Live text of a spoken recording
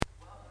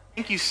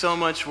Thank you so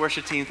much,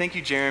 worship team. Thank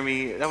you,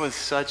 Jeremy. That was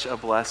such a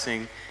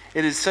blessing.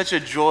 It is such a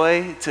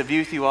joy to be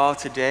with you all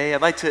today.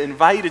 I'd like to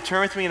invite you to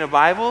turn with me in a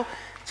Bible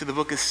to the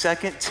book of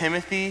 2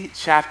 Timothy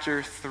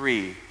chapter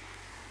 3.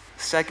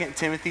 2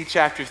 Timothy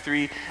chapter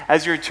 3.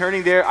 As you're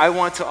turning there, I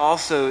want to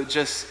also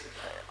just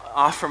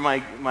offer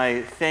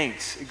my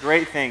thanks,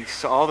 great thanks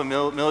to all the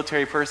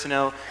military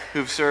personnel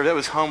who've served. That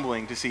was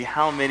humbling to see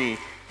how many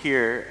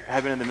here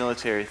have been in the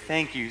military.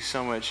 Thank you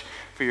so much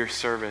for your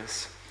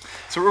service.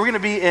 So we're going to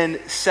be in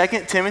 2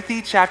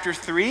 Timothy chapter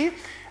 3. And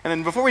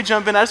then before we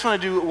jump in, I just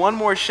want to do one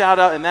more shout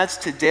out, and that's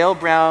to Dale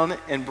Brown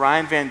and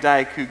Brian Van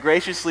Dyke, who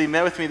graciously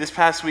met with me this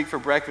past week for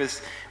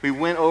breakfast. We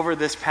went over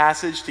this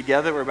passage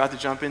together we're about to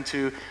jump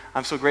into.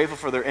 I'm so grateful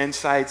for their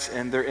insights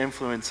and their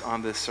influence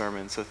on this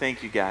sermon. So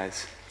thank you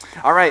guys.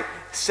 All right,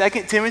 2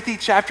 Timothy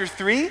chapter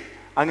 3.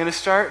 I'm going to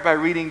start by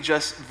reading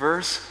just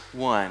verse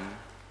 1.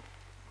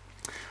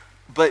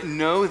 But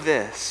know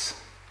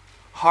this,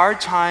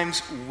 hard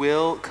times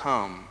will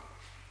come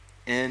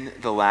in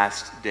the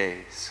last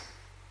days.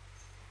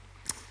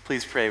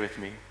 Please pray with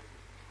me.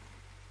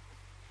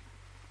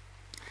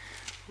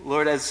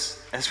 Lord,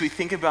 as we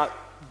think about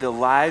the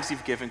lives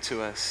you've given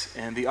to us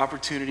and the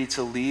opportunity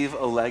to leave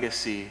a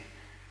legacy,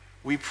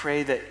 we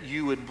pray that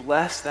you would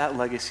bless that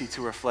legacy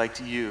to reflect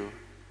you.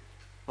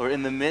 Lord,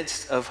 in the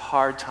midst of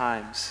hard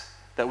times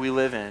that we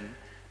live in,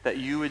 that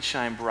you would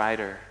shine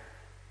brighter,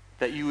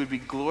 that you would be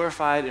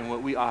glorified in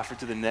what we offer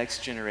to the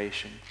next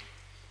generation.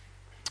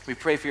 We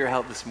pray for your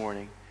help this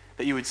morning,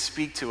 that you would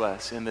speak to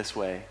us in this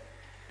way.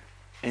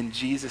 In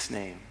Jesus'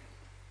 name,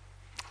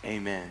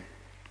 amen.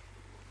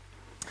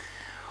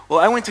 Well,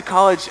 I went to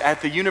college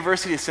at the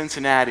University of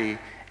Cincinnati,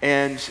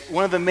 and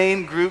one of the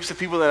main groups of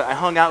people that I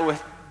hung out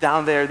with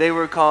down there, they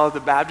were called the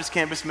Baptist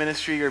Campus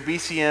Ministry, or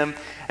BCM,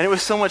 and it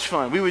was so much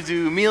fun. We would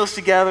do meals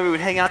together, we would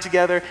hang out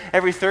together.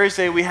 Every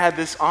Thursday we had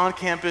this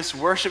on-campus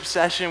worship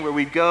session where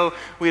we'd go,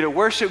 we had a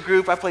worship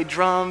group, I played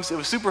drums, it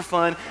was super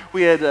fun.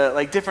 We had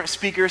different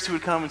speakers who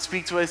would come and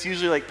speak to us,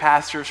 usually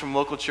pastors from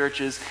local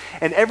churches.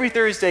 And every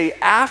Thursday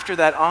after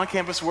that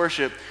on-campus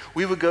worship,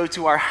 we would go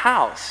to our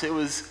house. It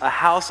was a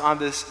house on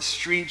this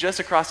street, just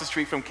across the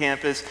street from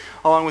campus,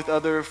 along with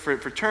other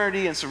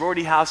fraternity and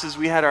sorority houses.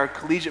 We had our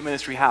collegiate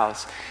ministry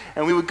house.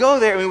 And we would go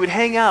there and we would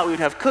hang out. We would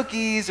have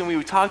cookies and we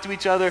would talk to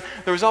each other.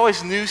 There was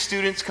always new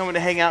students coming to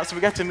hang out, so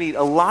we got to meet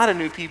a lot of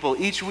new people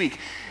each week.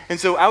 And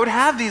so I would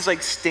have these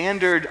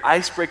standard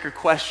icebreaker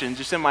questions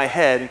just in my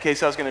head in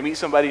case I was going to meet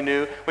somebody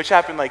new, which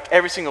happened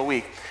every single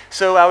week.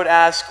 So I would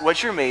ask,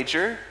 what's your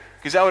major?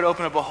 Because that would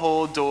open up a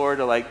whole door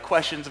to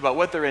questions about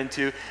what they're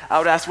into. I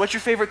would ask, what's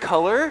your favorite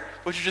color?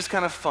 Which is just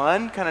kind of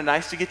fun, kind of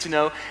nice to get to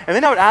know. And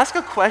then I would ask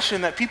a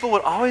question that people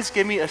would always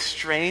give me a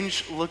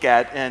strange look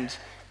at, and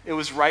it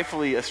was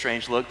rightfully a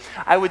strange look.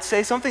 I would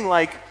say something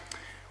like,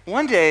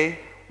 one day,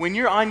 when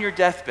you're on your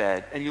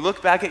deathbed and you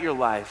look back at your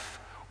life,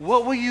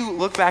 what will you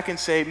look back and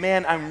say,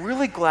 man, I'm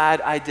really glad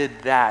I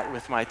did that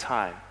with my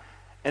time?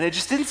 And it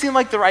just didn't seem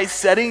like the right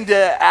setting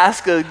to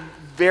ask a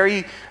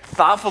very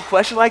thoughtful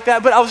question like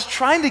that, but I was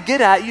trying to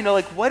get at,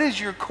 what is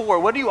your core?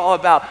 What are you all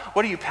about?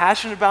 What are you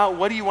passionate about?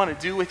 What do you want to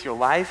do with your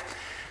life?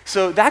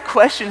 So that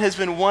question has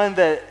been one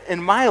that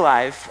in my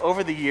life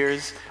over the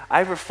years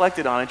I've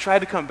reflected on and tried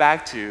to come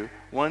back to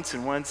once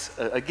and once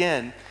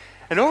again.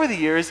 And over the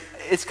years,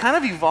 it's kind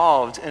of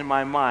evolved in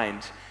my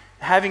mind.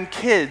 Having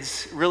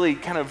kids really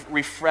kind of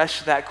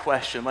refresh that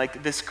question,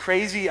 this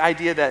crazy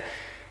idea that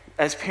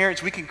as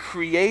parents, we can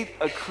create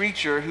a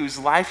creature whose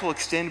life will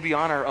extend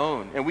beyond our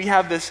own. And we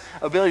have this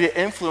ability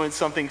to influence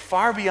something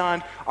far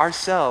beyond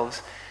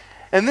ourselves.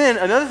 And then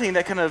another thing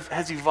that kind of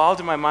has evolved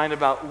in my mind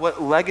about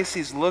what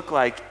legacies look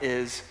like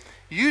is,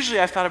 usually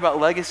I've thought about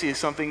legacy as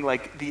something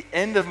like the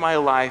end of my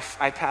life,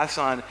 I pass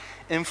on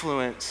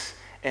influence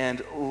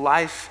and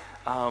life,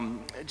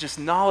 just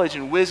knowledge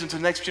and wisdom to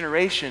the next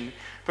generation.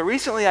 But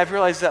recently I've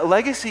realized that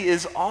legacy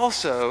is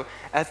also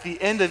at the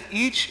end of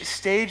each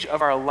stage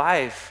of our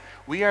life.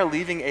 We are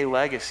leaving a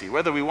legacy,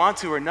 whether we want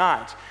to or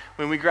not.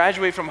 When we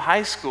graduate from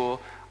high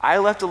school, I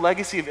left a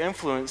legacy of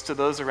influence to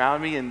those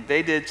around me, and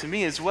they did to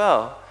me as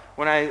well.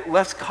 When I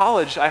left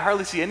college, I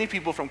hardly see any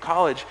people from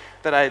college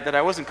that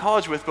I was in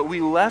college with, but we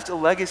left a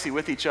legacy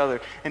with each other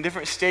in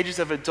different stages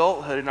of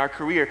adulthood in our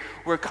career.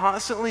 We're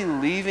constantly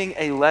leaving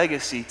a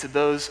legacy to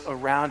those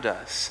around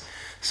us.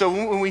 So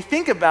when we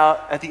think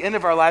about, at the end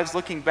of our lives,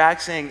 looking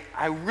back, saying,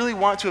 I really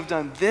want to have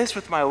done this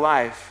with my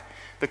life,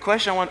 the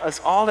question I want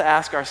us all to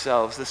ask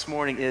ourselves this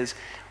morning is,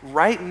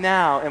 right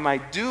now, am I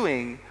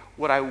doing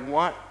what I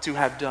want to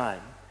have done?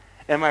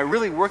 Am I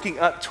really working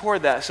up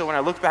toward that? So when I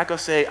look back, I'll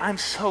say, I'm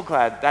so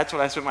glad that's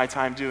what I spent my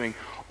time doing.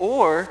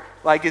 Or,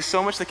 is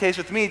so much the case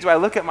with me, do I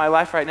look at my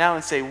life right now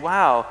and say,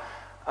 wow,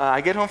 I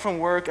get home from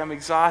work, I'm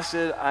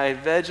exhausted, I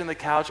veg on the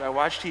couch, I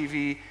watch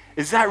TV.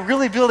 Is that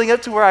really building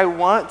up to where I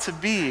want to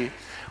be?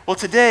 Well,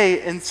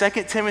 today in 2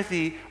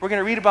 Timothy, we're going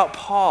to read about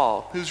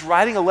Paul, who's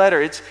writing a letter.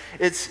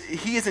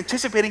 He is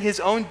anticipating his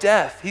own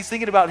death. He's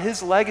thinking about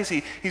his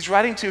legacy. He's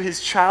writing to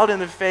his child in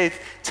the faith,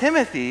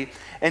 Timothy,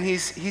 and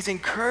he's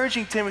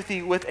encouraging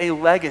Timothy with a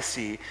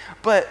legacy,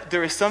 but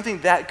there is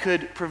something that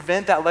could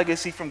prevent that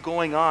legacy from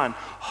going on.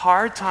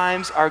 Hard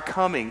times are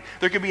coming.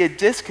 There could be a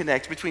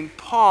disconnect between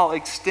Paul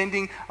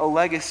extending a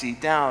legacy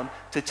down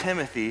to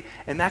Timothy,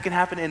 and that can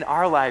happen in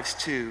our lives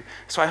too.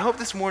 So I hope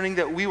this morning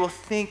that we will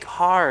think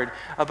hard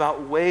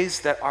about ways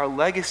that our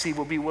legacy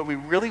will be what we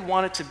really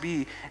want it to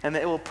be, and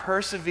that it will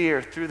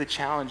persevere through the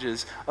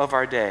challenges of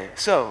our day.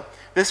 So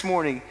this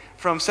morning,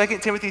 from 2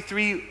 Timothy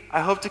 3,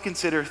 I hope to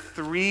consider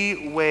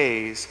 3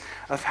 ways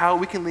of how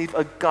we can leave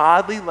a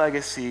godly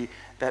legacy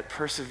that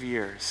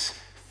perseveres.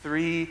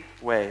 3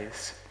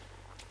 ways.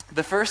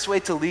 The first way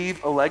to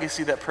leave a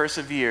legacy that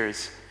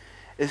perseveres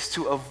is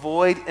to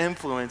avoid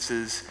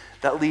influences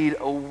that lead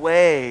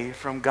away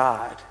from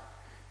God.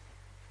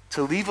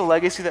 To leave a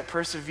legacy that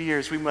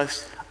perseveres, we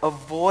must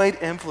avoid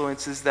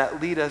influences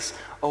that lead us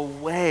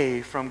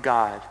away from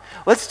God.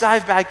 Let's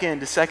dive back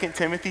into 2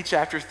 Timothy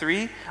chapter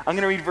 3. I'm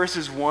going to read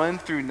verses 1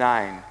 through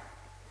 9.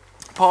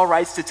 Paul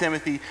writes to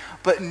Timothy,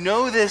 "But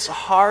know this,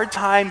 hard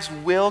times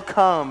will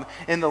come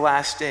in the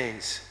last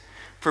days.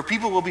 For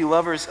people will be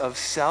lovers of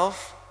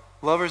self,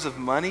 lovers of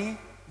money,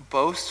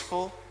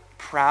 boastful,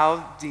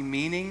 proud,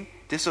 demeaning,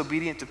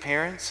 disobedient to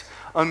parents,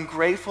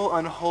 ungrateful,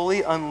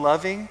 unholy,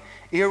 unloving,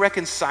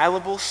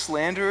 irreconcilable,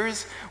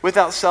 slanderers,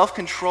 without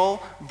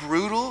self-control,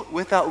 brutal,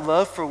 without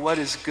love for what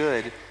is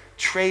good,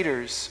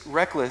 traitors,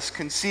 reckless,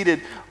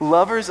 conceited,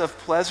 lovers of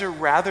pleasure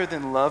rather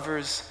than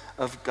lovers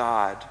of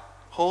God,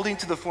 holding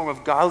to the form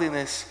of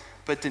godliness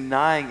but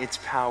denying its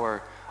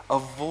power.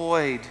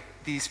 Avoid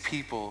these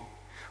people.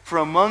 For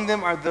among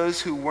them are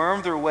those who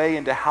worm their way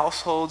into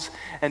households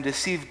and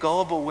deceive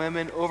gullible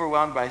women,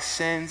 overwhelmed by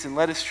sins and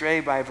led astray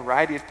by a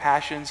variety of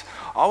passions,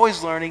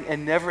 always learning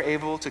and never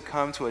able to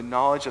come to a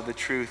knowledge of the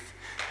truth.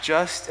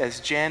 Just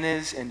as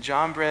Jannes and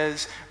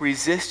Jambres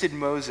resisted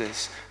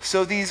Moses,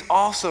 so these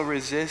also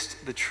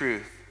resist the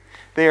truth.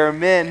 They are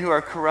men who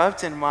are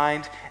corrupt in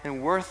mind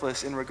and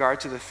worthless in regard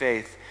to the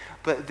faith,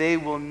 but they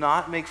will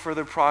not make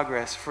further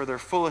progress, for their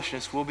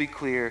foolishness will be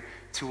clear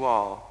to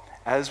all,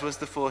 as was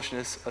the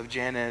foolishness of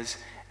Jannes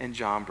and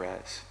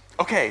Jambres."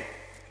 Okay,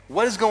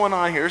 what is going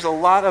on here? There's a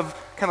lot of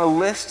kind of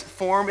list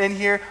form in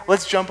here.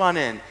 Let's jump on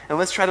in and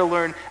let's try to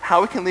learn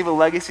how we can leave a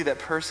legacy that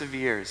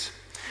perseveres.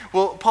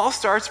 Well, Paul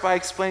starts by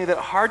explaining that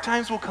hard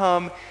times will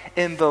come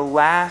in the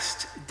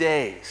last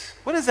days.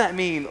 What does that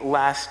mean,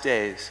 last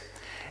days?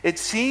 It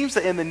seems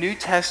that in the New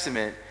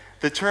Testament,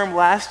 the term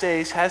last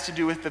days has to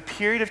do with the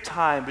period of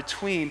time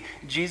between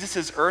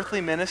Jesus' earthly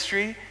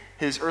ministry,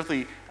 his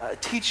earthly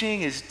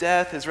teaching, his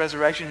death, his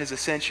resurrection, his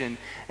ascension,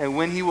 and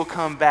when he will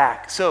come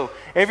back. So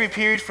every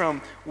period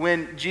from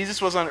when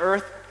Jesus was on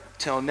earth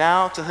till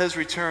now, till his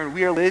return,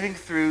 we are living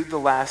through the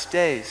last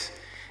days.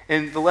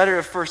 In the letter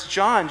of 1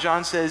 John,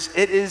 John says,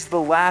 it is the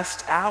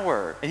last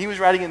hour. And he was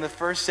writing in the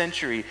 1st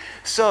century.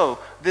 So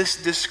this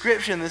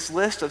description, this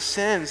list of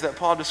sins that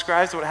Paul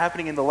describes what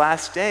happening in the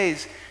last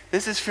days,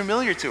 this is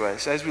familiar to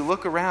us as we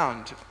look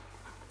around.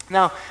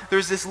 Now,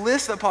 there's this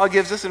list that Paul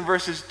gives us in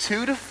verses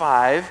 2 to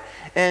 5,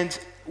 and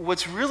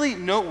what's really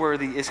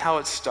noteworthy is how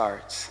it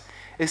starts.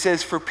 It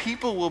says, "For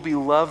people will be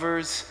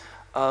lovers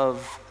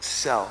of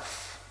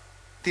self."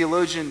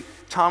 Theologian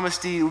Thomas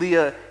D.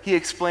 Leah, he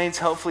explains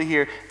helpfully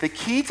here, the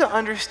key to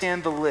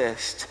understand the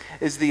list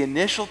is the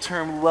initial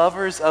term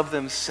lovers of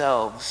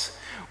themselves.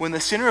 When the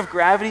center of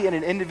gravity in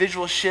an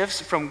individual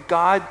shifts from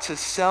God to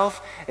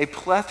self, a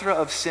plethora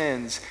of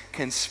sins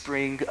can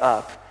spring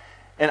up.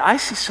 And I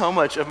see so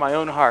much of my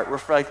own heart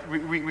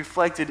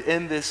reflected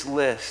in this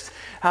list.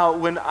 How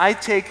when I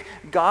take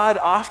God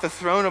off the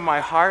throne of my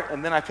heart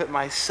and then I put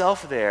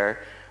myself there,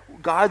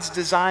 God's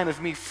design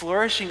of me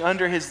flourishing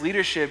under his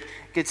leadership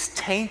gets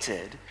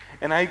tainted.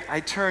 And I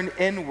turn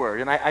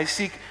inward and I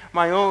seek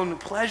my own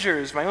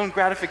pleasures, my own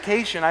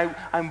gratification.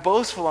 I'm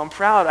boastful, I'm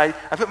proud.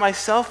 I put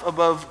myself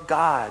above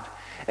God.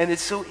 And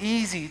it's so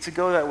easy to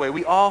go that way.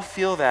 We all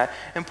feel that.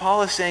 And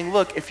Paul is saying,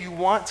 look, if you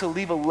want to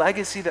leave a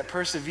legacy that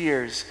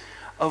perseveres,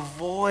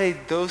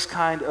 avoid those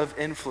kind of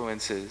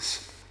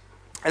influences.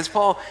 As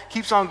Paul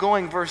keeps on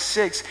going, verse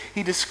 6,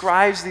 he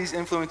describes these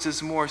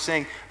influences more,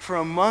 saying, "For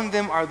among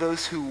them are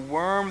those who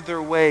worm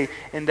their way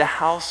into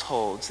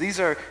households."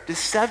 These are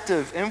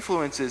deceptive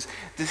influences,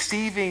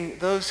 deceiving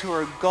those who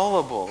are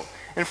gullible.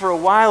 And for a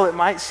while, it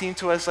might seem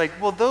to us like,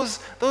 well, those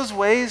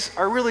ways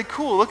are really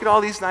cool. Look at all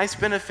these nice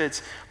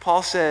benefits.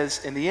 Paul says,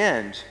 in the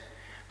end,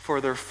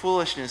 "For their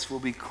foolishness will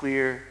be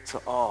clear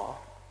to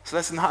all." So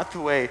that's not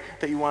the way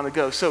that you want to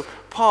go. So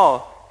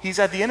Paul, he's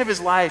at the end of his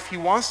life. He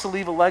wants to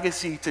leave a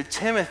legacy to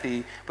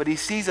Timothy, but he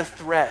sees a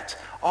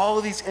threat. All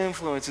of these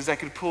influences that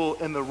could pull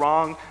in the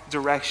wrong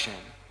direction.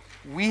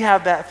 We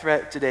have that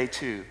threat today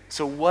too.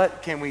 So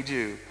what can we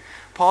do?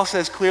 Paul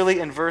says clearly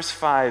in verse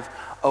 5,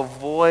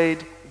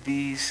 avoid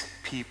these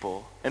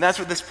people. And that's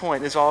what this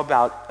point is all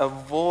about.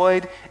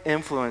 Avoid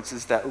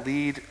influences that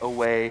lead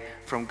away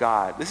from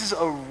God. This is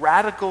a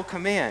radical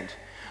command.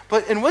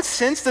 But in what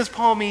sense does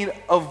Paul mean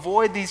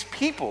avoid these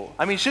people?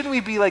 I mean, shouldn't we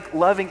be like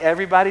loving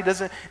everybody?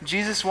 Doesn't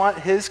Jesus want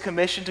his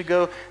commission to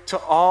go to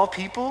all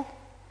people?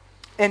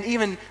 And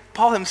even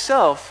Paul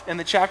himself, in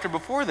the chapter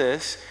before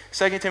this,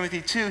 2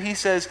 Timothy 2, he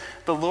says,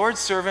 the Lord's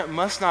servant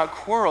must not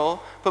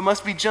quarrel, but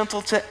must be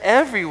gentle to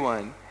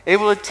everyone,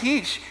 able to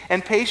teach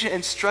and patient,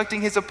 instructing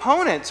his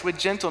opponents with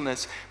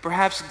gentleness.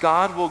 Perhaps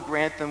God will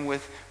grant them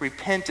with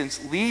repentance,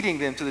 leading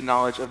them to the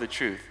knowledge of the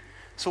truth.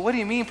 So what do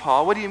you mean,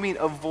 Paul? What do you mean,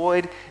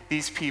 avoid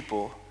these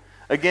people?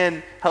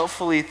 Again,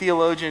 helpfully,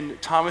 theologian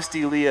Thomas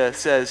D. Leah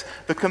says,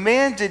 the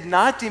command did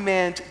not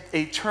demand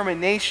a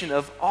termination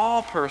of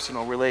all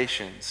personal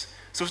relations.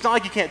 So it's not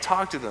like you can't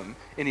talk to them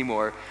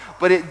anymore,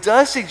 but it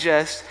does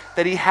suggest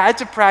that he had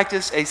to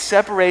practice a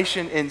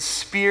separation in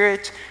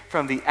spirit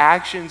from the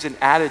actions and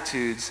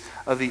attitudes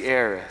of the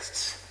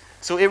errorists.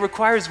 So it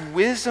requires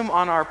wisdom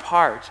on our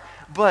part,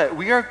 but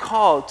we are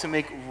called to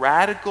make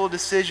radical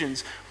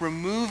decisions,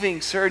 removing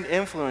certain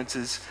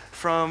influences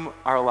from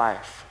our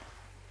life.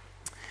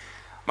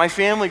 My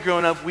family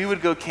growing up, we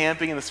would go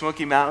camping in the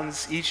Smoky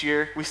Mountains each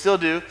year. We still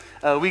do.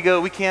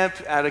 We camp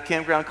at a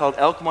campground called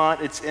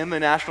Elkmont. It's in the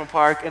national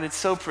park, and it's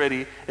so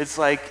pretty. It's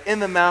like in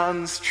the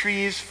mountains,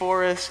 trees,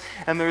 forests,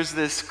 and there's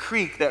this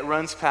creek that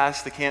runs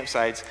past the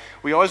campsites.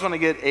 We always want to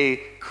get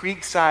a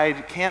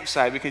creekside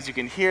campsite because you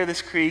can hear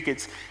this creek.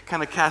 It's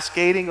kind of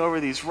cascading over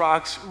these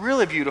rocks,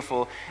 really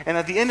beautiful. And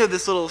at the end of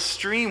this little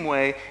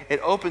streamway, it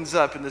opens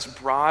up in this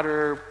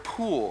broader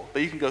pool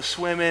that you can go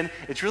swim in.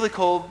 It's really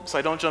cold, so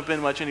I don't jump in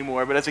much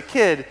anymore. But as a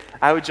kid,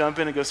 I would jump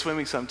in and go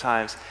swimming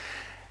sometimes.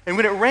 And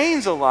when it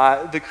rains a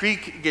lot, the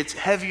creek gets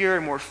heavier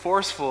and more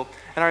forceful.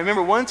 And I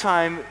remember one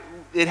time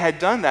it had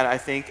done that, I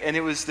think, and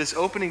it was this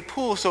opening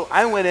pool. So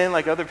I went in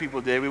like other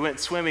people did. We went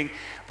swimming.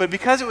 But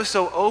because it was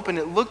so open,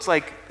 it looked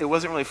like it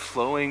wasn't really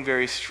flowing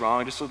very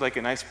strong. It just looked like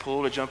a nice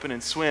pool to jump in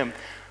and swim.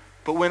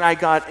 But when I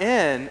got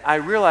in, I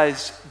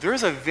realized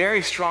there's a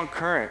very strong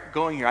current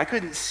going here. I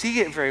couldn't see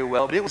it very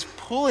well, but it was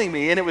pulling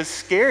me, and it was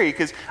scary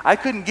because I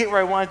couldn't get where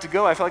I wanted to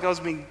go. I felt like I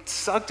was being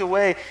sucked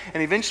away,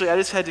 and eventually I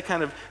just had to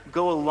kind of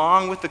go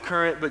along with the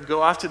current, but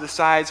go off to the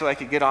side so I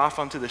could get off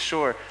onto the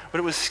shore. But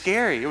it was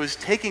scary. It was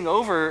taking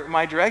over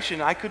my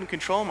direction. I couldn't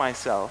control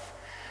myself.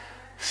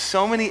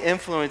 So many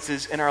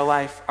influences in our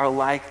life are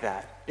like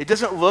that. It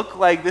doesn't look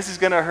like this is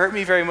going to hurt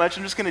me very much.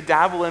 I'm just going to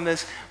dabble in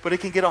this, but it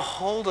can get a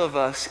hold of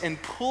us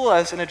and pull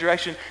us in a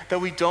direction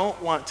that we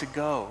don't want to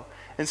go.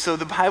 And so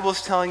the Bible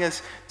is telling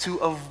us to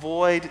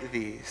avoid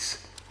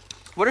these.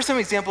 What are some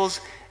examples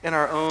in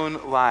our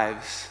own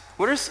lives?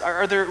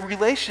 Are there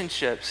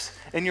relationships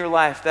in your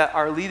life that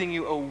are leading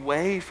you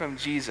away from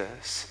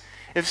Jesus?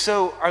 If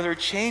so, are there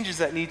changes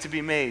that need to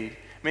be made?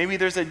 Maybe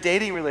there's a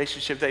dating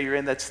relationship that you're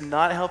in that's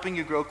not helping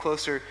you grow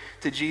closer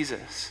to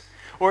Jesus.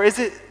 Or is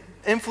it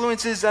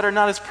influences that are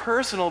not as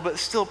personal but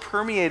still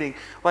permeating,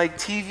 like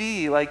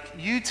TV, like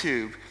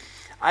YouTube?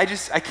 I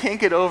can't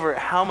get over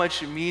how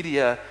much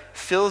media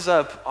fills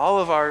up all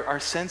of our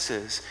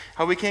senses,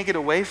 how we can't get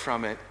away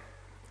from it.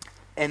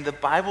 And the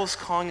Bible's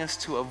calling us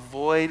to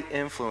avoid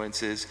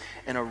influences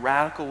in a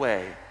radical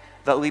way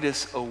that lead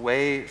us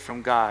away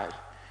from God.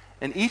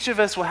 And each of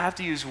us will have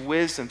to use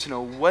wisdom to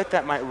know what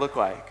that might look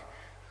like.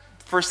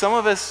 For some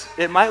of us,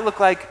 it might look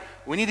like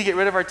we need to get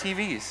rid of our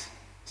TVs.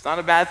 It's not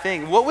a bad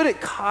thing. What would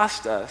it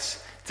cost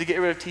us to get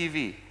rid of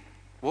TV?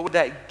 What would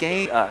that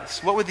gain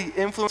us? What would the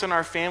influence on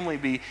our family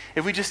be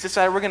if we just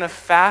decided we're going to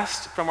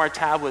fast from our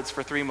tablets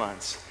for 3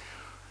 months?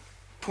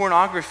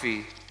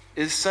 Pornography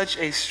is such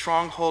a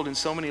stronghold in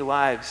so many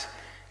lives.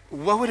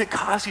 What would it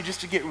cost you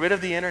just to get rid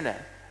of the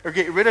internet? Or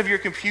get rid of your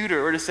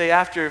computer? Or to say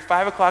after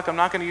 5 o'clock, I'm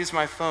not going to use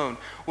my phone?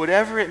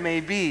 Whatever it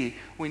may be,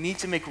 we need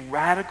to make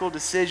radical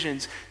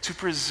decisions to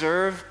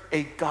preserve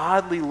a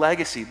godly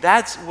legacy.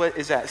 That's what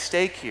is at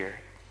stake here.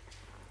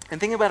 And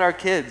think about our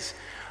kids.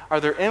 Are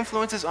there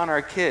influences on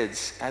our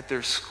kids at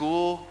their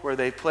school, where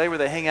they play, where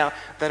they hang out,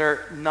 that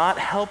are not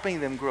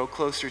helping them grow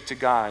closer to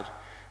God?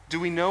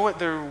 Do we know what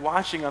they're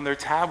watching on their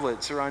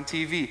tablets or on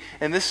TV?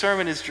 And this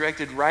sermon is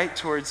directed right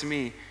towards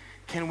me.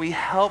 Can we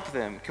help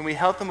them? Can we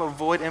help them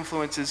avoid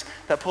influences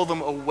that pull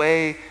them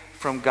away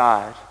from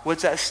God?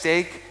 What's at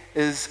stake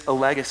is a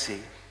legacy.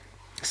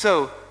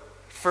 So,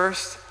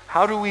 first,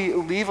 how do we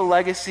leave a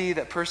legacy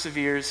that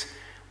perseveres?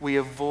 We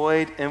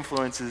avoid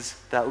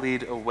influences that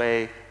lead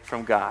away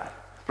from God.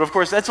 But of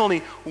course, that's only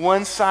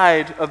one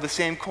side of the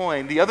same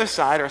coin. The other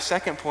side, our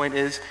second point,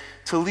 is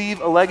to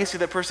leave a legacy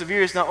that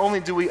perseveres. Not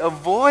only do we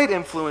avoid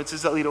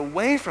influences that lead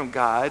away from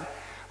God,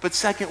 but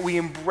second, we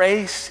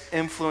embrace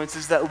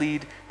influences that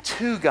lead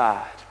to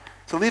God.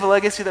 To leave a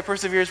legacy that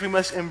perseveres, we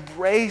must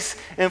embrace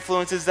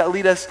influences that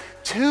lead us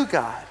to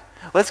God.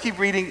 Let's keep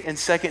reading in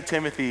 2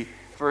 Timothy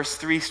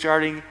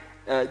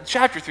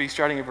chapter 3,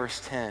 starting at verse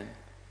 10.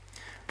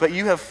 But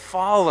you have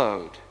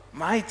followed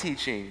my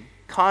teaching,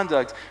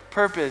 conduct,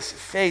 purpose,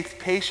 faith,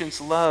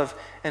 patience, love,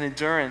 and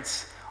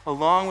endurance,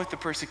 along with the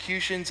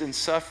persecutions and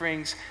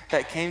sufferings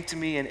that came to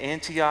me in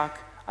Antioch,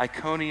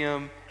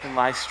 Iconium, and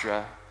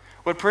Lystra.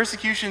 What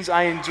persecutions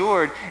I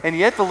endured, and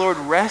yet the Lord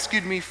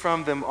rescued me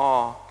from them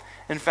all.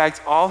 In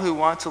fact, all who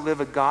want to live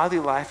a godly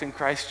life in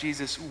Christ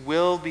Jesus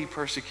will be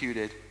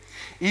persecuted.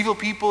 Evil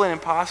people and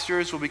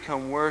impostors will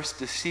become worse,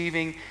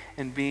 deceiving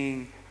and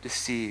being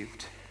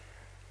deceived.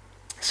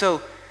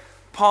 So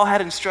Paul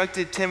had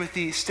instructed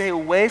Timothy, stay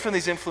away from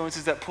these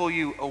influences that pull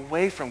you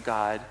away from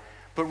God,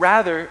 but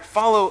rather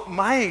follow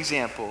my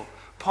example.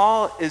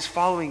 Paul is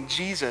following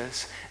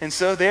Jesus, and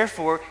so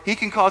therefore he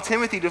can call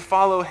Timothy to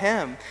follow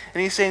him.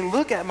 And he's saying,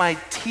 look at my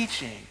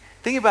teaching.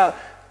 Think about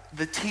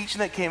the teaching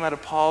that came out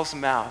of Paul's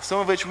mouth, some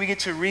of which we get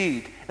to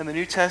read in the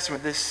New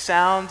Testament, this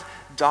sound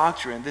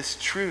doctrine, this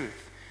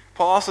truth.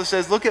 Paul also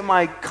says, look at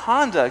my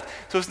conduct.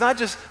 So it's not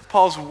just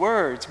Paul's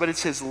words, but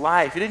it's his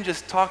life. He didn't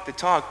just talk the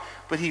talk,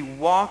 but he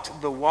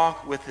walked the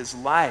walk with his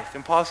life.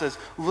 And Paul says,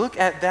 look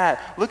at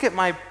that. Look at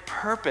my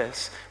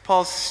purpose.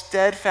 Paul's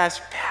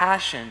steadfast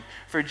passion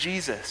for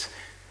Jesus.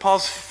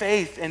 Paul's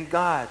faith in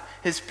God,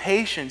 his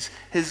patience,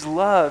 his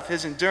love,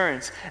 his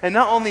endurance. And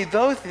not only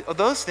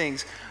those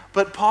things,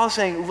 but Paul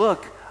saying,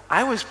 look,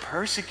 I was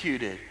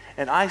persecuted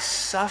and I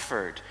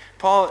suffered.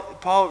 Paul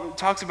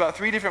talks about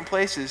 3 different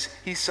places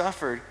he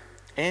suffered: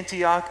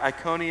 Antioch,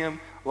 Iconium,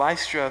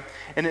 Lystra.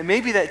 And it may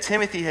be that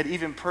Timothy had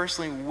even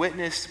personally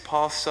witnessed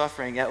Paul's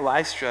suffering at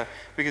Lystra,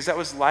 because that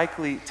was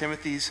likely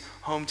Timothy's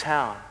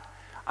hometown.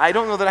 I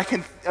don't know that I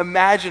can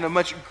imagine a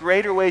much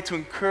greater way to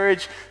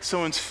encourage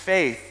someone's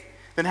faith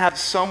than have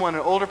someone,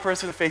 an older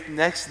person of faith,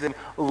 next to them,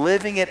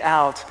 living it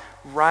out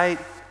right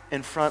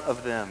in front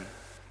of them.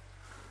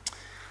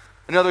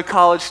 Another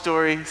college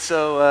story.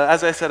 So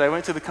as I said, I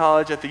went to the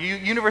college at the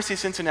University of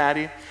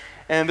Cincinnati,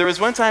 and there was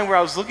one time where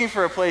I was looking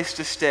for a place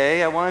to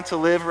stay. I wanted to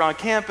live around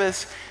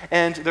campus,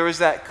 and there was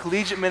that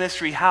collegiate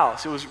ministry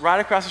house. It was right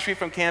across the street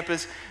from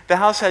campus. The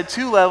house had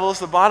 2 levels.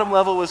 The bottom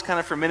level was kind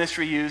of for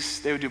ministry use.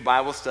 They would do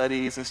Bible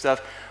studies and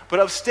stuff. But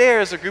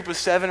upstairs, a group of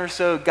 7 or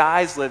so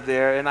guys lived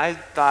there, and I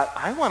thought,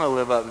 I want to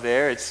live up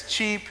there. It's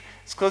cheap.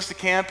 It's close to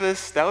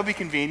campus. That would be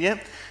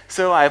convenient.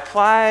 So I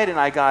applied, and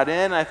I got in,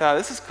 and I thought,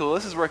 this is cool.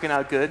 This is working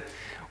out good.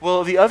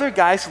 Well, the other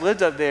guys who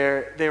lived up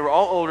there, they were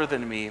all older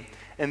than me,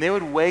 and they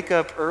would wake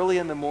up early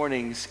in the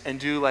mornings and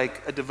do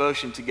like a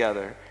devotion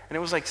together. And it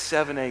was like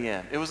 7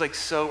 a.m. It was like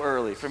so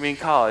early for me in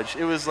college.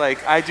 It was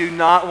like, I do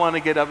not want to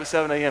get up at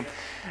 7 a.m.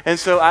 And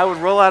so I would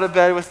roll out of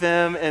bed with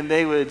them, and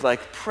they would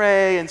like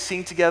pray and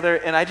sing together.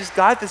 And I just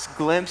got this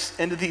glimpse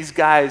into these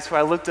guys who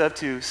I looked up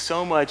to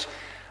so much,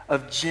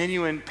 of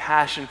genuine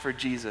passion for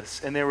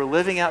Jesus. And they were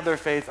living out their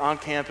faith on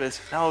campus.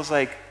 And I was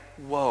like,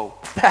 whoa,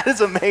 that is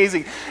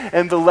amazing.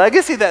 And the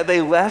legacy that they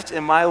left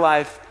in my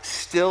life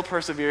still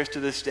perseveres to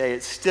this day.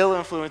 It still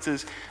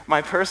influences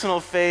my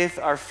personal faith,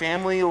 our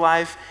family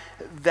life.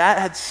 That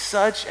had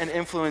such an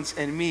influence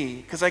in me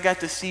because I got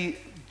to see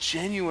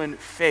genuine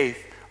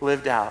faith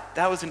lived out.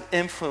 That was an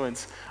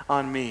influence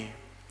on me.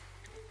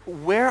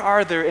 Where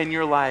are there in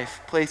your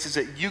life places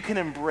that you can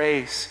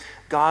embrace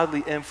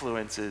godly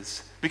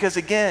influences? Because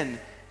again,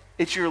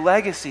 it's your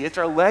legacy. It's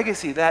our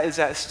legacy that is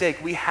at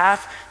stake. We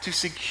have to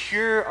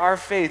secure our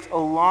faith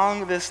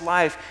along this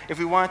life if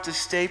we want to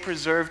stay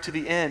preserved to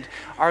the end.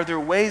 Are there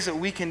ways that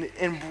we can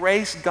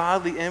embrace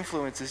godly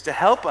influences to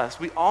help us?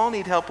 We all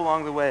need help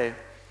along the way.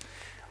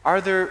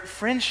 Are there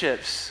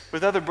friendships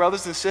with other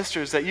brothers and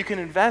sisters that you can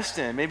invest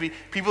in? Maybe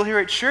people here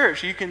at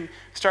church you can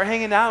start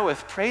hanging out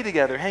with, pray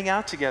together, hang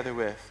out together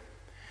with.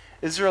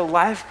 Is there a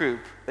life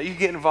group that you can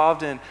get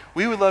involved in?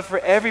 We would love for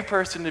every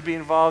person to be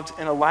involved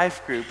in a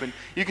life group. And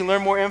you can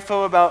learn more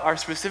info about our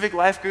specific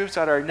life groups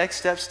at our Next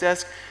Steps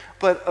desk.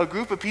 But a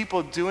group of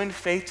people doing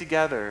faith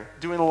together,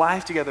 doing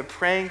life together,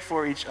 praying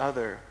for each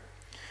other.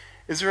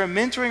 Is there a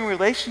mentoring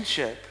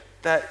relationship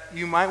that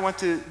you might want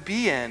to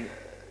be in?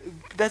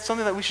 That's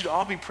something that we should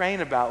all be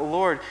praying about.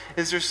 Lord,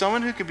 is there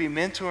someone who could be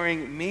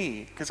mentoring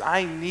me? Because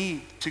I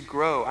need to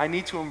grow. I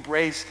need to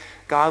embrace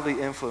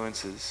godly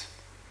influences.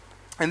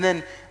 And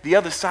then the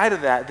other side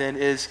of that then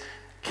is,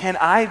 can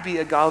I be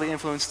a godly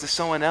influence to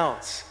someone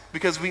else?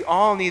 Because we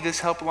all need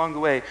this help along the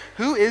way.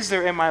 Who is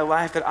there in my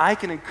life that I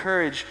can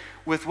encourage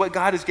with what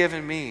God has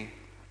given me?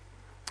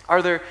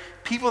 Are there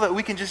people that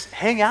we can just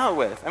hang out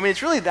with? I mean,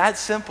 it's really that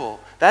simple.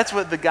 That's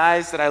what the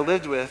guys that I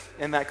lived with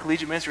in that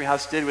collegiate ministry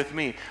house did with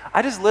me.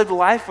 I just lived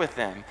life with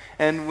them.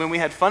 And when we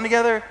had fun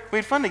together, we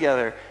had fun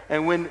together.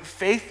 And when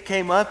faith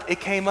came up, it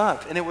came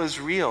up, and it was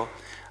real.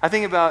 I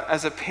think about,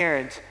 as a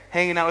parent,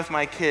 hanging out with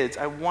my kids,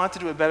 I want to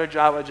do a better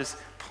job of just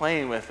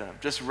playing with them,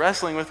 just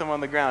wrestling with them on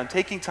the ground,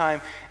 taking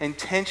time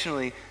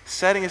intentionally,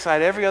 setting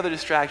aside every other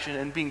distraction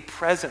and being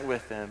present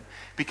with them,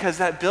 because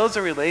that builds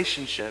a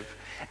relationship.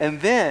 And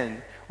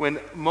then when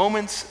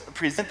moments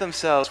present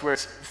themselves where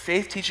it's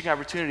faith teaching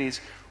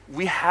opportunities,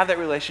 we have that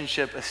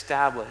relationship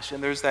established,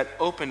 and there's that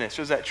openness,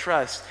 there's that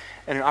trust,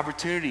 and an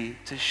opportunity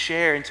to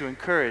share and to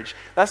encourage.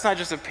 That's not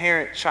just a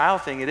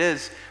parent-child thing, it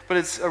is, but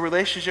it's a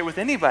relationship with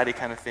anybody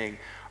kind of thing.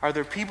 Are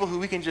there people who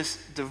we can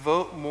just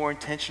devote more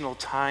intentional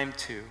time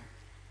to?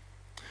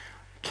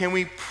 Can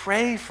we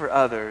pray for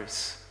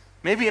others?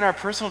 Maybe in our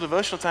personal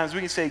devotional times,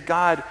 we can say,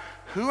 God,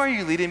 who are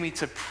you leading me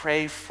to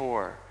pray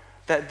for?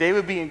 That they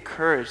would be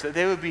encouraged, that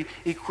they would be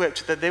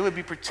equipped, that they would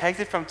be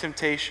protected from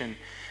temptation.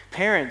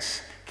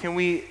 Parents, can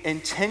we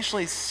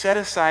intentionally set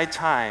aside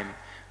time,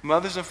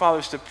 mothers and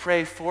fathers, to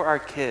pray for our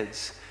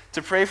kids,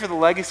 to pray for the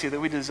legacy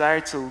that we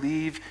desire to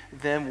leave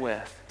them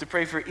with, to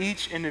pray for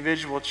each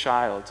individual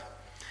child?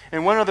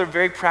 And one other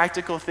very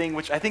practical thing,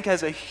 which I think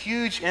has a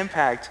huge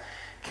impact,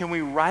 can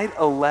we write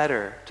a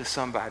letter to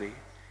somebody?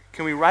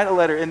 Can we write a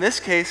letter? In this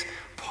case,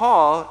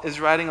 Paul is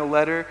writing a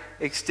letter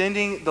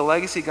extending the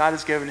legacy God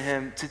has given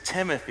him to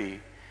Timothy.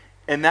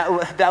 And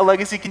that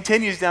legacy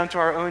continues down to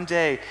our own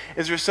day.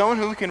 Is there someone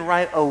who we can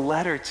write a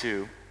letter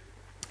to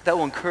that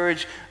will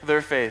encourage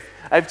their faith?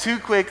 I have two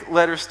quick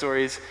letter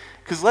stories,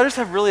 because letters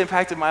have really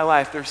impacted my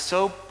life. They're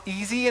so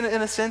easy in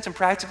a sense and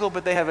practical,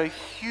 but they have a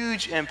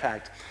huge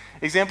impact.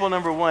 Example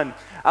number one,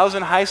 I was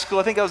in high school,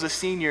 I think I was a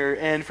senior,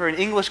 and for an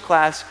English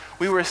class,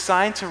 we were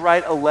assigned to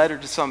write a letter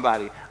to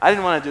somebody. I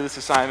didn't want to do this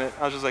assignment.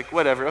 I was just like,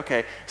 whatever,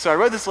 okay. So I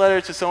wrote this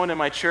letter to someone in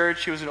my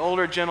church. He was an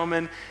older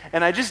gentleman,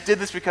 and I just did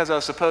this because I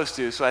was supposed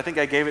to. So I think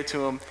I gave it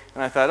to him,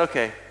 and I thought,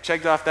 okay,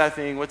 checked off that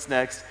thing, what's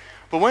next?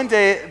 But one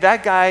day,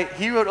 that guy,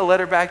 he wrote a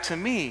letter back to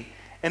me,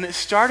 and it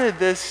started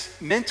this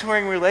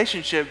mentoring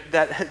relationship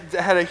that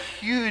had a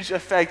huge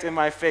effect in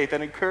my faith,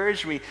 that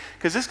encouraged me,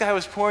 because this guy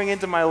was pouring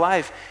into my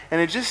life,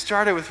 and it just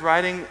started with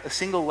writing a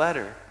single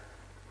letter.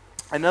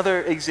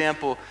 Another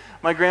example,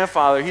 my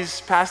grandfather, he's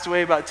passed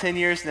away about 10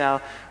 years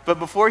now, but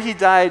before he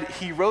died,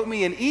 he wrote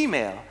me an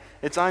email.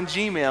 It's on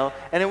Gmail,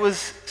 and it was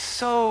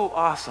so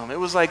awesome. It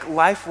was like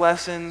life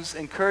lessons,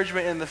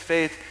 encouragement in the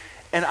faith,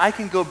 and I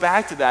can go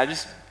back to that. I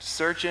just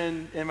search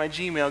in my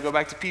Gmail, go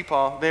back to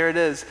Peepaw, there it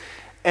is.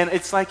 And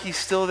it's like he's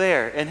still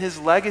there. And his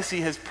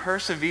legacy has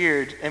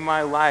persevered in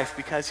my life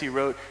because he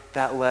wrote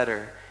that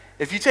letter.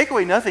 If you take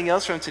away nothing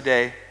else from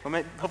today,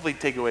 hopefully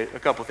take away a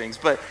couple things,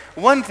 but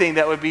one thing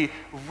that would be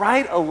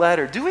write a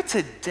letter. Do it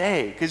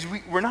today, because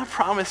we're not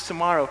promised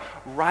tomorrow.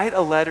 Write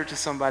a letter to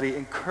somebody,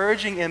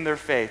 encouraging in their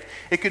faith.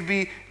 It could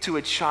be to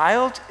a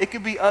child. It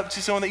could be up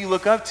to someone that you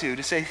look up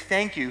to say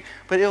thank you,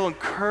 but it'll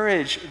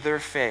encourage their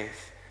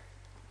faith.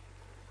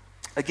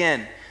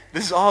 Again,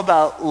 this is all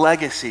about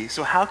legacy.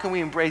 So how can we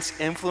embrace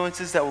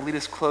influences that will lead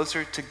us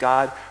closer to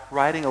God?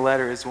 Writing a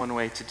letter is one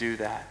way to do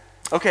that.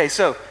 Okay,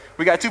 so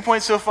we got 2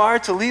 points so far.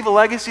 To leave a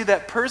legacy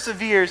that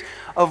perseveres,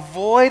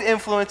 avoid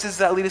influences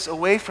that lead us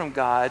away from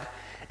God,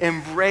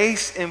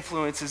 embrace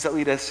influences that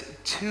lead us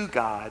to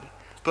God.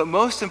 But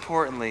most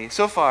importantly,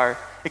 so far,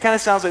 it kind of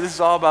sounds like this is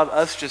all about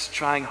us just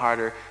trying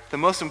harder. The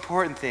most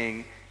important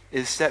thing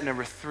is step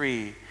number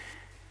 3.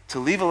 To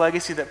leave a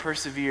legacy that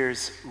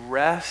perseveres,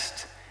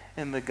 rest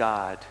in the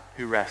God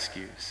who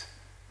rescues.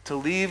 To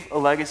leave a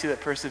legacy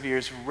that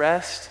perseveres,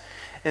 rest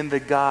in the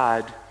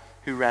God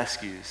who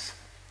rescues.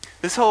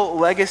 This whole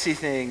legacy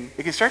thing,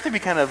 it can start to be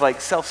kind of like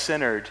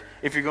self-centered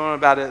if you're going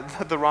about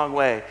it the wrong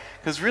way.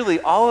 Because really,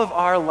 all of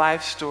our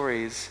life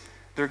stories,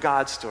 they're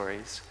God's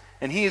stories.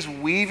 And he is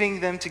weaving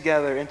them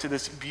together into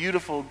this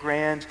beautiful,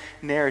 grand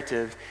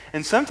narrative.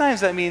 And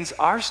sometimes that means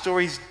our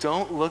stories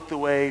don't look the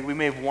way we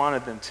may have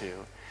wanted them to.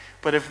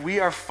 But if we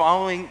are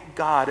following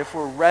God, if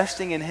we're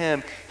resting in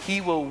him,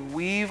 he will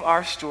weave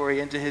our story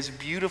into his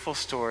beautiful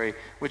story,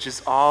 which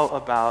is all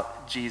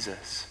about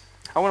Jesus.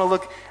 I want to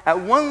look at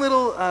one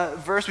little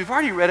verse. We've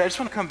already read it. I just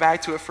want to come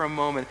back to it for a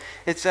moment.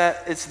 It's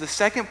the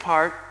second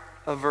part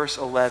of verse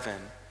 11.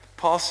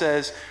 Paul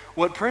says,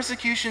 "What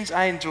persecutions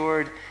I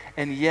endured,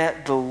 and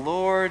yet the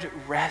Lord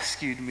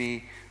rescued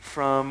me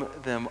from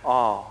them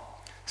all."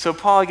 So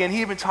Paul, again, he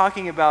had been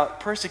talking about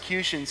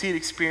persecutions he had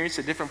experienced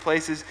at different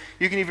places.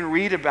 You can even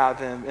read about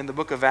them in the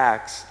book of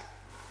Acts.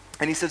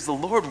 And he says, the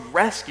Lord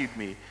rescued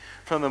me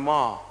from them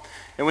all.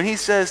 And when he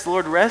says, the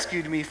Lord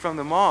rescued me from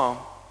them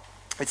all,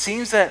 it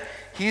seems that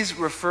he's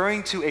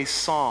referring to a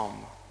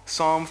psalm,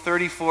 Psalm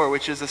 34,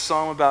 which is a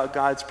psalm about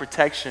God's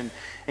protection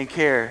and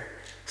care.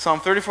 Psalm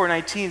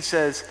 34:19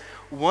 says,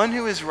 "One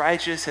who is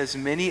righteous has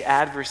many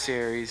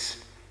adversaries,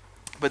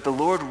 but the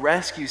Lord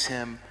rescues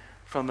him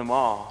from them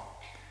all."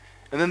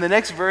 And then the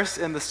next verse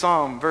in the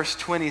psalm, verse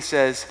 20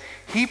 says,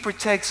 "He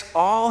protects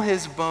all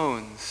his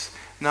bones,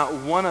 not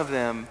one of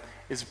them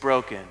is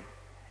broken."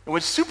 And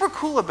what's super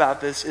cool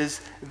about this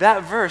is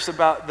that verse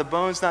about the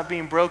bones not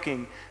being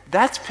broken,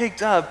 that's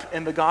picked up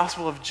in the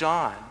Gospel of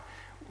John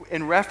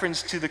in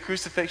reference to the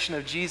crucifixion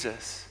of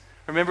Jesus.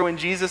 Remember when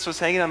Jesus was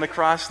hanging on the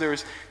cross, there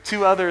was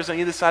 2 others on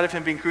either side of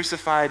him being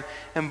crucified,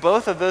 and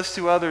both of those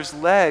 2 others'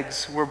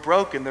 legs were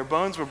broken, their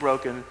bones were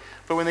broken.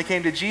 But when they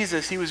came to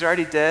Jesus, he was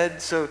already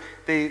dead, so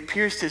they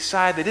pierced his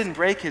side. They didn't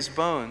break his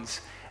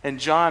bones. And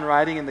John,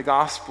 writing in the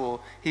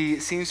gospel, he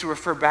seems to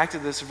refer back to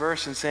this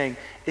verse and saying,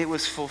 it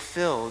was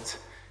fulfilled.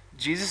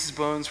 Jesus'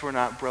 bones were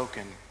not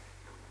broken.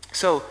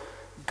 So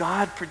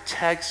God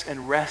protects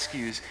and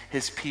rescues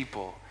his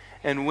people.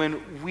 And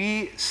when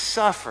we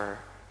suffer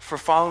for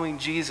following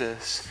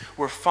Jesus,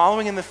 we're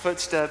following in the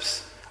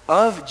footsteps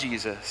of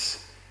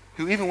Jesus,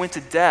 who even went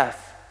to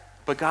death,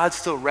 but God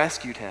still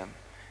rescued him.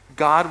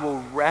 God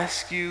will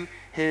rescue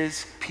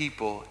his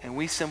people, and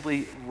we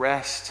simply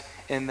rest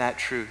in that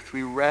truth.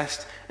 We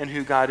rest in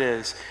who God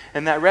is.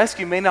 And that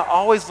rescue may not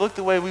always look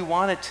the way we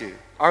want it to.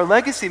 Our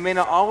legacy may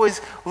not always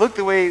look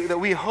the way that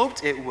we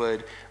hoped it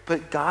would,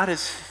 but God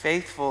is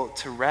faithful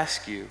to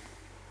rescue.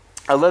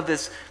 I love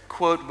this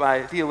quote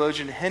by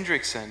theologian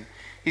Hendrickson.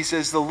 He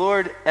says, "The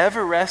Lord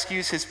ever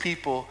rescues his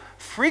people,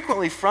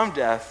 frequently from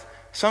death,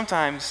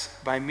 sometimes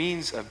by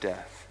means of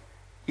death."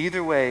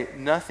 Either way,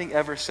 nothing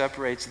ever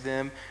separates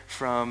them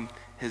from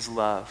his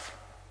love.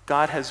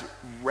 God has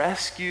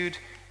rescued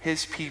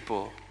his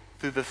people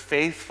through the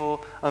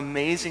faithful,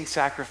 amazing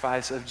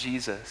sacrifice of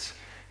Jesus,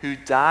 who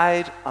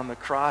died on the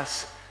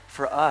cross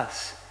for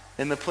us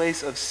in the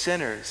place of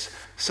sinners,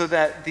 so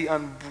that the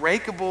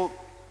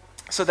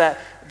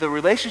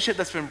relationship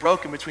that's been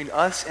broken between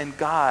us and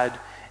God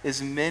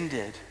is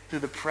mended through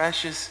the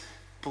precious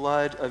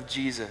blood of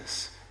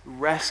Jesus,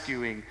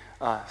 rescuing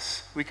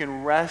us. We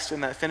can rest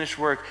in that finished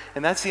work,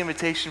 and that's the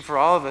invitation for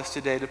all of us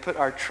today, to put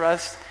our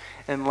trust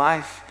and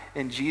life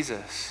in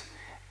Jesus.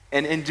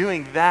 And in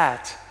doing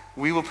that,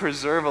 we will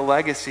preserve a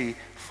legacy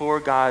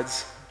for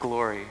God's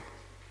glory.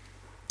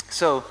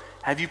 So,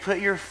 have you put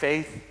your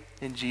faith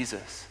in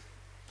Jesus?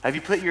 Have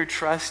you put your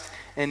trust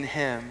in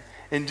him?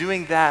 In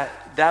doing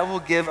that, that will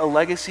give a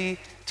legacy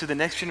to the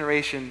next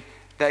generation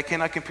that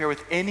cannot compare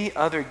with any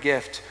other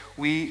gift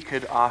we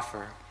could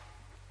offer.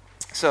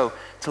 So,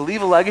 to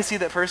leave a legacy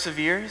that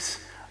perseveres,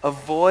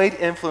 avoid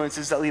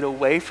influences that lead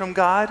away from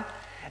God,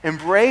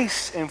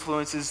 embrace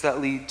influences that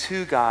lead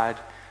to God,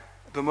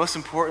 but most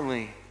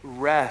importantly,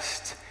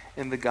 rest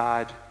in the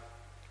God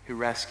who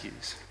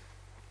rescues.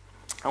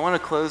 I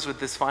want to close with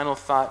this final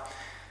thought.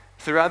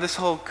 Throughout this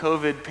whole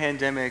COVID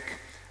pandemic,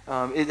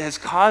 it has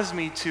caused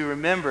me to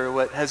remember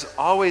what has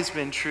always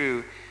been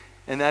true,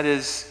 and that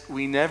is,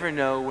 we never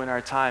know when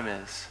our time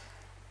is.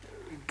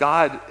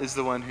 God is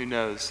the one who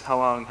knows how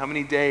long, how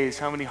many days,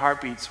 how many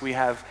heartbeats we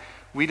have.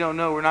 We don't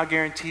know. We're not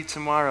guaranteed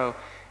tomorrow.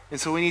 And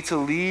so we need to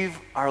leave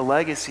our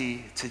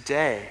legacy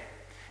today.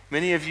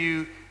 Many of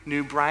you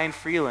knew Brian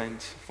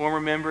Freeland, former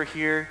member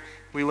here.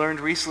 We learned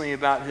recently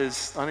about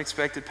his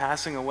unexpected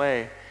passing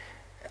away.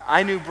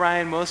 I knew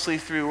Brian mostly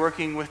through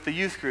working with the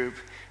youth group.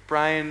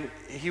 Brian,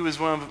 he was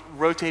one of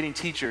rotating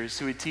teachers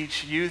who would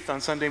teach youth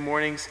on Sunday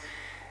mornings.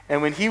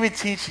 And when he would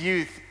teach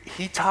youth,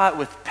 he taught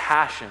with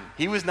passion.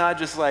 He was not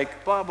just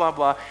like blah, blah,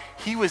 blah.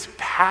 He was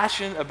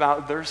passionate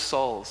about their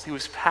souls. He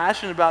was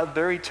passionate about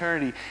their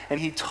eternity. And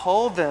he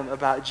told them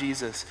about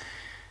Jesus.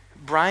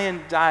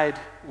 Brian died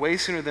way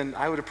sooner than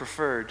I would have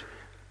preferred,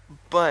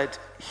 but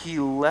he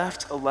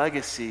left a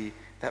legacy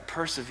that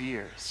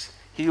perseveres.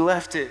 He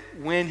left it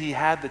when he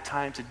had the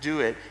time to do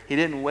it. He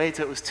didn't wait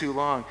till it was too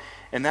long.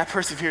 And that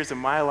perseveres in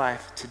my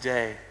life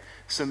today.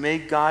 So may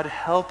God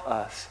help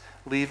us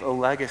leave a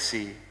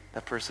legacy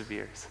that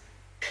perseveres.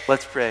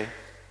 Let's pray.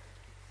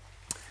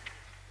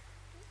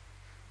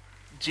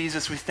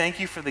 Jesus, we thank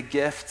you for the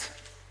gift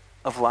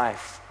of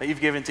life that you've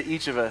given to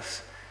each of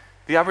us,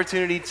 the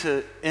opportunity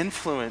to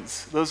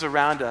influence those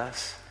around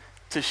us,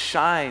 to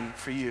shine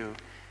for you.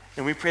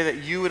 And we pray that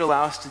you would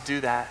allow us to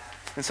do that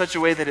in such a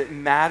way that it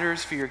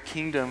matters for your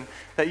kingdom,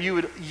 that you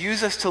would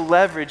use us to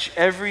leverage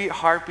every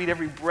heartbeat,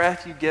 every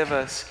breath you give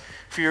us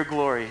for your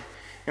glory.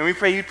 And we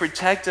pray you'd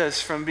protect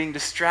us from being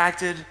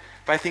distracted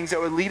by things that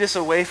would lead us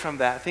away from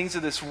that, things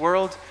of this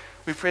world.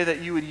 We pray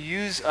that you would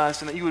use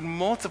us and that you would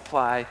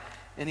multiply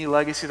any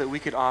legacy that we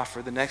could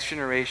offer the next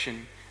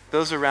generation,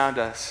 those around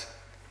us,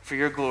 for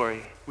your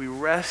glory. We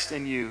rest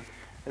in you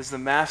as the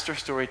master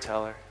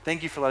storyteller.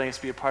 Thank you for letting us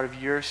be a part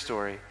of your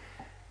story.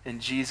 In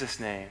Jesus'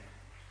 name,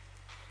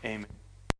 amen.